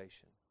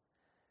salvation,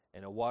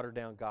 and a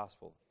watered-down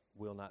gospel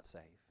will not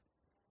save.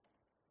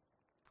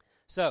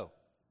 So,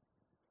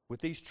 with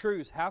these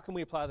truths, how can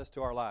we apply this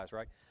to our lives,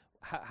 right?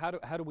 How do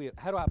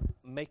I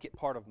make it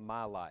part of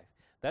my life?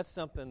 That's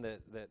something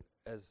that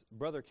as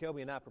Brother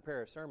Kelby and I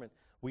prepare a sermon,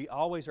 we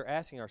always are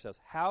asking ourselves,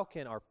 how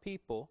can our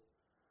people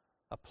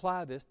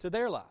apply this to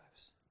their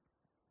lives?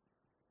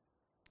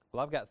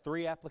 Well, I've got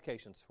 3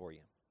 applications for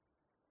you.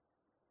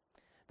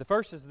 The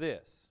first is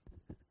this.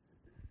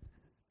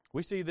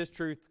 We see this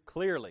truth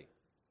clearly.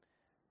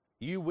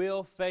 You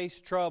will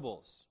face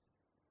troubles.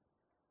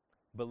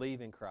 Believe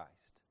in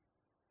Christ.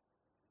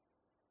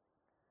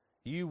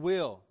 You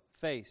will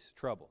face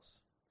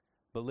troubles.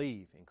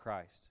 Believe in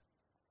Christ.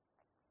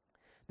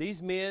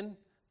 These men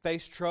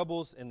faced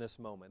troubles in this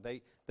moment.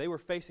 They were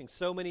facing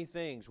so many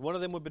things. One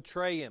of them would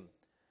betray him.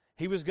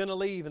 He was going to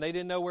leave, and they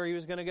didn't know where he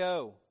was going to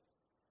go.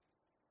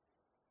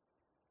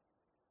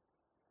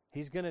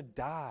 He's going to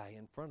die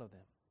in front of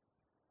them.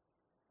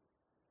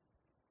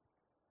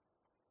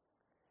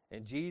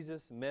 And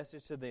Jesus'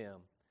 message to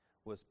them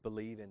was,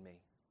 believe in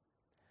me.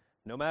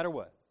 No matter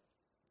what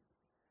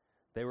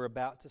they were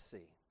about to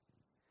see,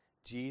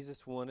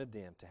 Jesus wanted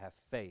them to have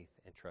faith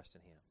and trust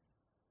in Him.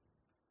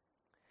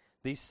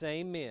 These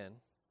same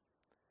men,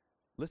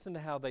 listen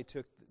to how they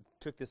took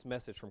this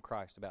message from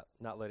Christ about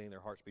not letting their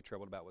hearts be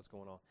troubled about what's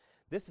going on.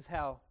 This is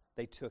how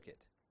they took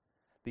it.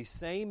 These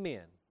same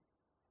men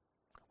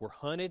were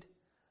hunted,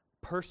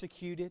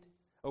 persecuted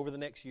over the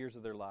next years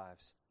of their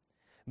lives.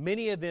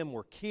 Many of them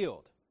were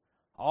killed,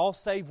 all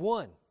save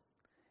one.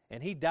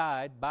 And he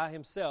died by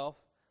himself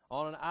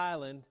on an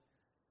island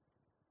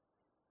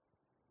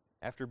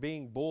after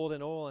being boiled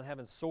in oil and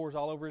having sores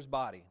all over his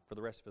body for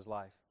the rest of his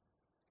life.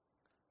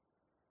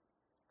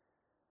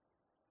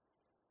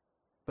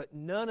 But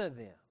none of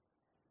them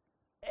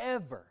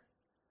ever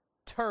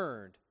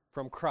turned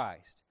from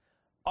Christ.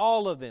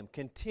 All of them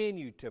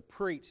continued to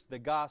preach the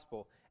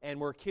gospel and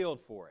were killed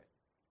for it.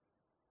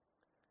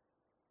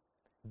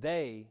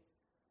 They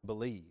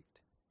believed.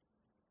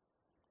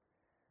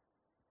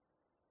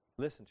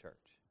 Listen, church.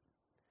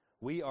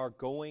 We are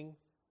going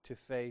to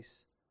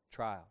face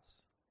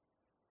trials.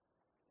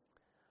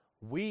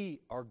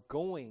 We are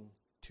going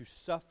to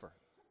suffer.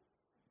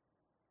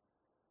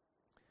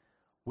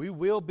 We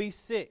will be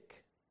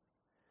sick.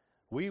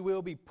 We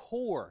will be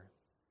poor.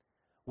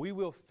 We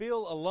will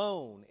feel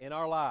alone in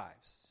our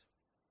lives.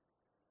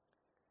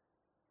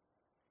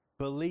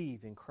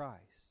 Believe in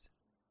Christ.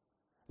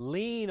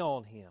 Lean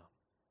on Him.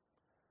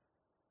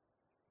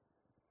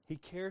 He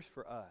cares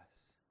for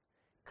us.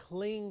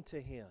 Cling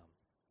to Him.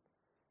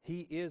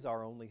 He is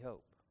our only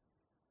hope.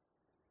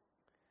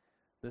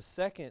 The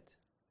second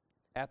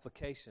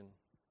application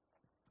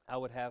I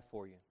would have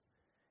for you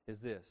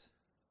is this.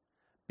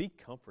 Be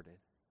comforted.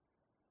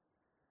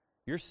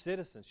 Your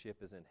citizenship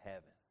is in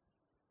heaven.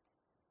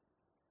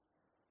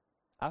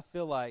 I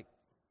feel like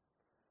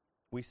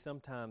we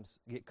sometimes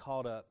get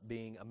caught up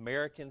being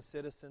American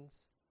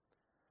citizens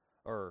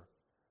or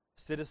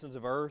citizens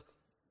of earth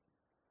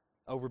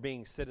over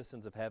being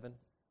citizens of heaven.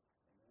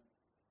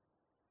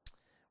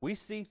 We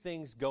see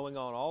things going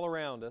on all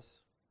around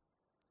us.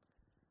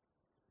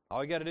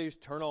 All you got to do is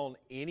turn on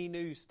any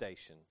news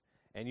station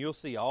and you'll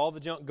see all the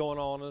junk going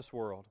on in this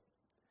world.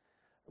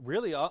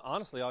 Really,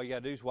 honestly, all you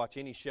got to do is watch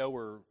any show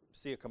or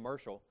see a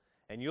commercial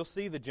and you'll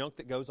see the junk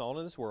that goes on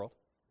in this world.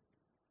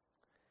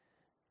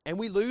 And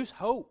we lose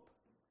hope.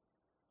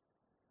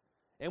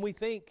 And we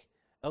think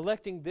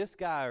electing this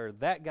guy or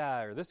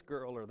this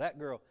girl or that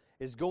girl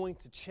is going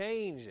to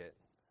change it.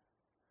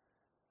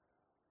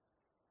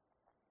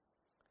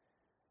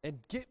 And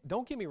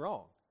don't get me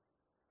wrong.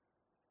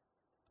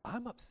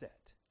 I'm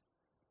upset.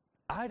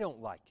 I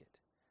don't like it.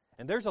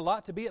 And there's a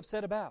lot to be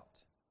upset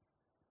about.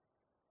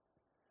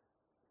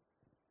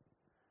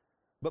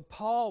 But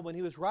Paul, when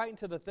he was writing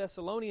to the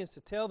Thessalonians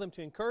to tell them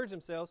to encourage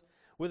themselves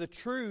with a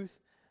truth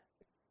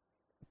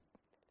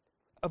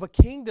of a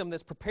kingdom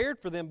that's prepared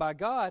for them by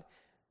God,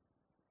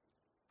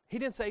 he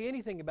didn't say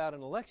anything about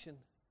an election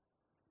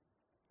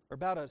or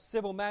about a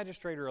civil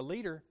magistrate or a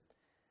leader.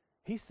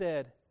 He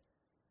said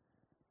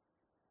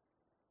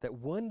that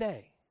one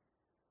day,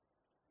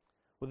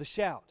 with a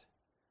shout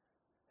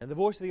and the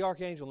voice of the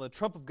archangel and the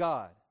trump of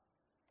God,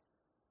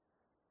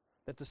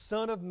 that the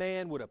Son of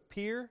Man would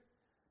appear,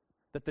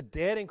 that the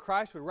dead in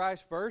Christ would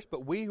rise first,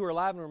 but we who are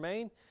alive and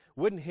remain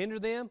wouldn't hinder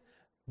them.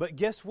 But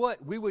guess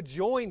what? We would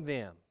join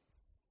them.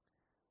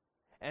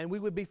 And we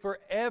would be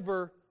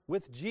forever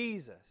with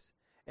Jesus.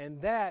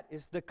 And that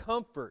is the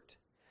comfort,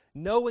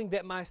 knowing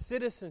that my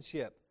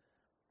citizenship,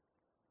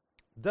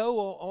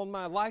 though on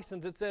my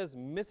license it says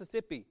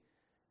Mississippi,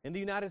 in the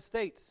United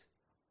States,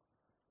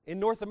 in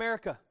North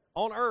America,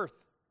 on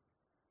earth,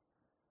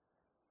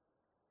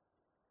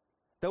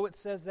 though it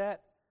says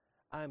that,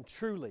 I am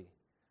truly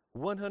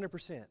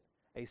 100%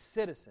 a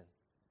citizen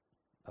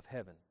of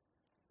heaven.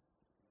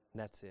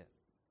 And that's it.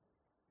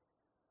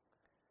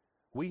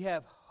 We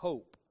have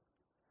hope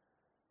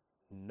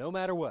no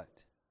matter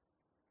what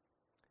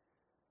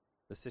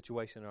the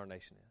situation in our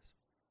nation is.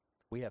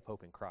 We have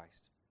hope in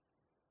Christ.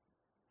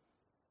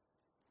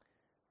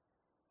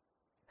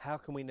 How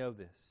can we know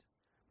this?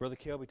 Brother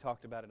Kelby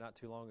talked about it not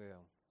too long ago.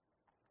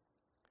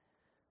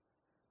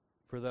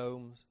 For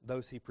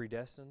those He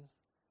predestined,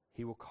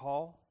 He will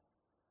call,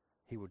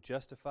 He will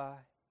justify,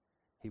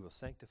 He will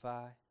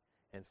sanctify,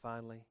 and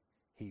finally,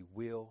 He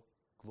will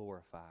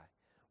glorify.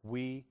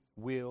 We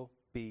will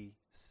be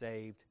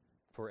saved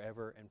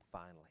forever and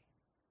finally.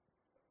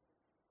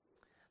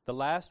 The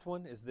last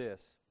one is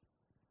this.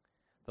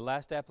 The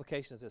last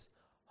application is this.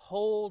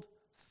 Hold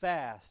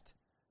fast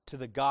to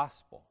the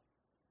gospel.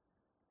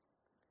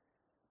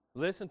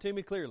 Listen to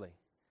me clearly.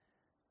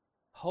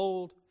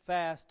 Hold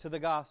fast to the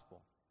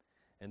gospel.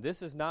 And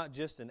this is not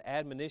just an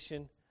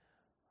admonition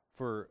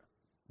for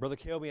Brother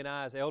Kelby and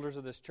I as elders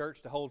of this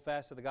church to hold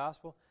fast to the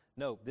gospel.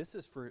 No, this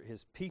is for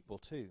His people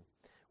too.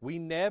 We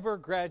never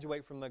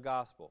graduate from the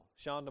gospel.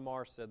 Sean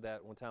DeMar said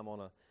that one time on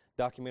a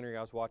documentary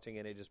I was watching,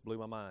 and it just blew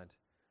my mind.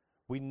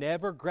 We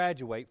never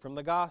graduate from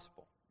the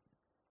gospel.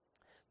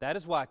 That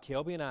is why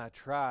Kelby and I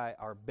try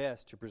our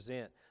best to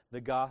present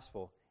the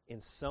gospel in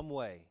some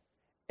way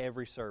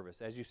every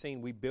service. As you've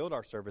seen, we build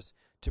our service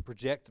to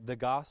project the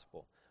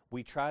gospel.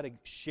 We try to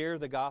share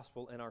the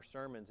gospel in our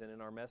sermons and in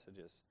our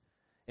messages.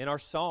 In our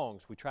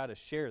songs, we try to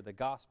share the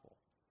gospel.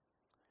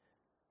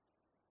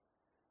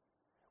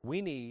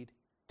 We need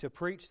to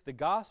preach the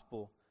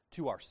gospel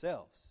to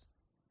ourselves.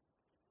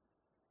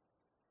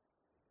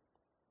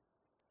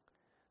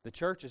 The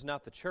church is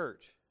not the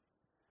church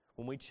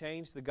when we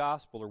change the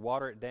gospel or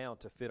water it down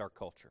to fit our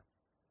culture.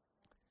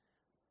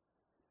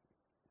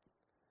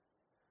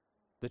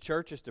 The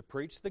church is to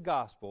preach the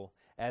gospel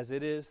as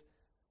it is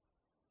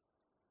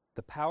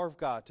the power of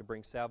God to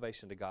bring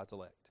salvation to God's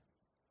elect.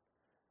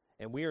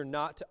 And we are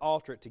not to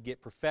alter it to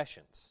get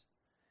professions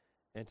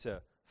and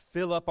to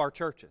fill up our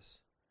churches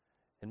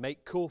and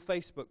make cool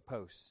Facebook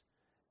posts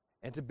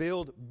and to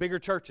build bigger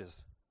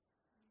churches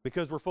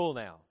because we're full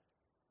now.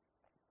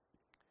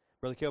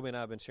 Brother Kelby and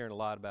I have been sharing a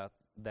lot about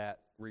that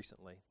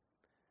recently.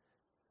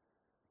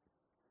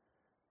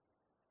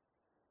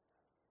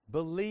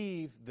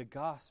 Believe the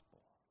gospel,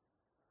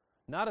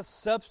 not a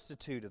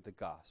substitute of the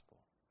gospel.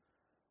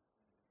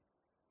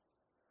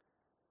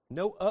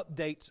 No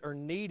updates are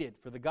needed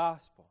for the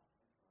gospel.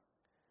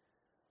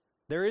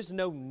 There is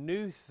no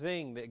new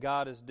thing that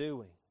God is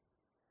doing.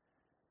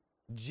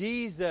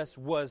 Jesus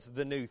was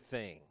the new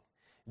thing.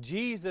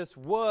 Jesus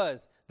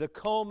was the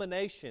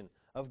culmination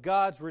of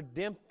God's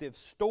redemptive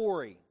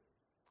story.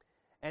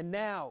 And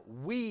now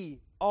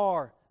we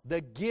are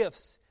the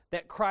gifts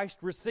that Christ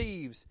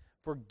receives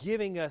for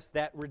giving us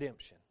that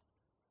redemption.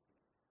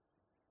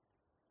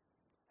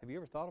 Have you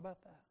ever thought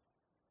about that?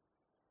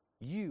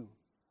 You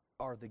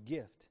are the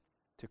gift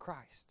to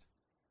Christ.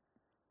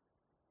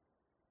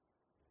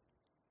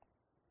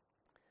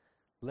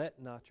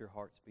 Let not your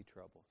hearts be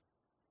troubled.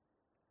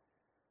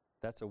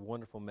 That's a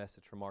wonderful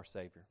message from our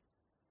Savior.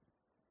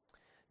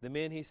 The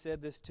men He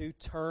said this to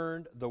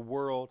turned the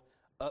world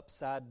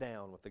upside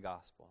down with the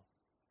gospel.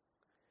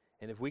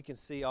 And if we can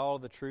see all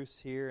the truths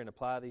here and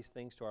apply these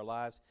things to our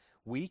lives,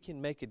 we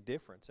can make a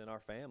difference in our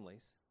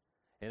families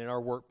and in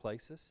our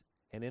workplaces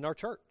and in our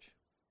church.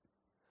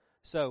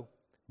 So,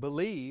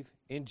 believe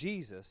in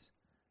Jesus,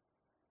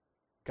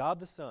 God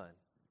the Son,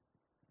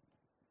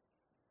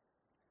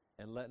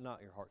 and let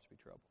not your hearts be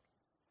troubled.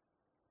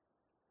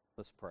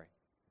 Let's pray.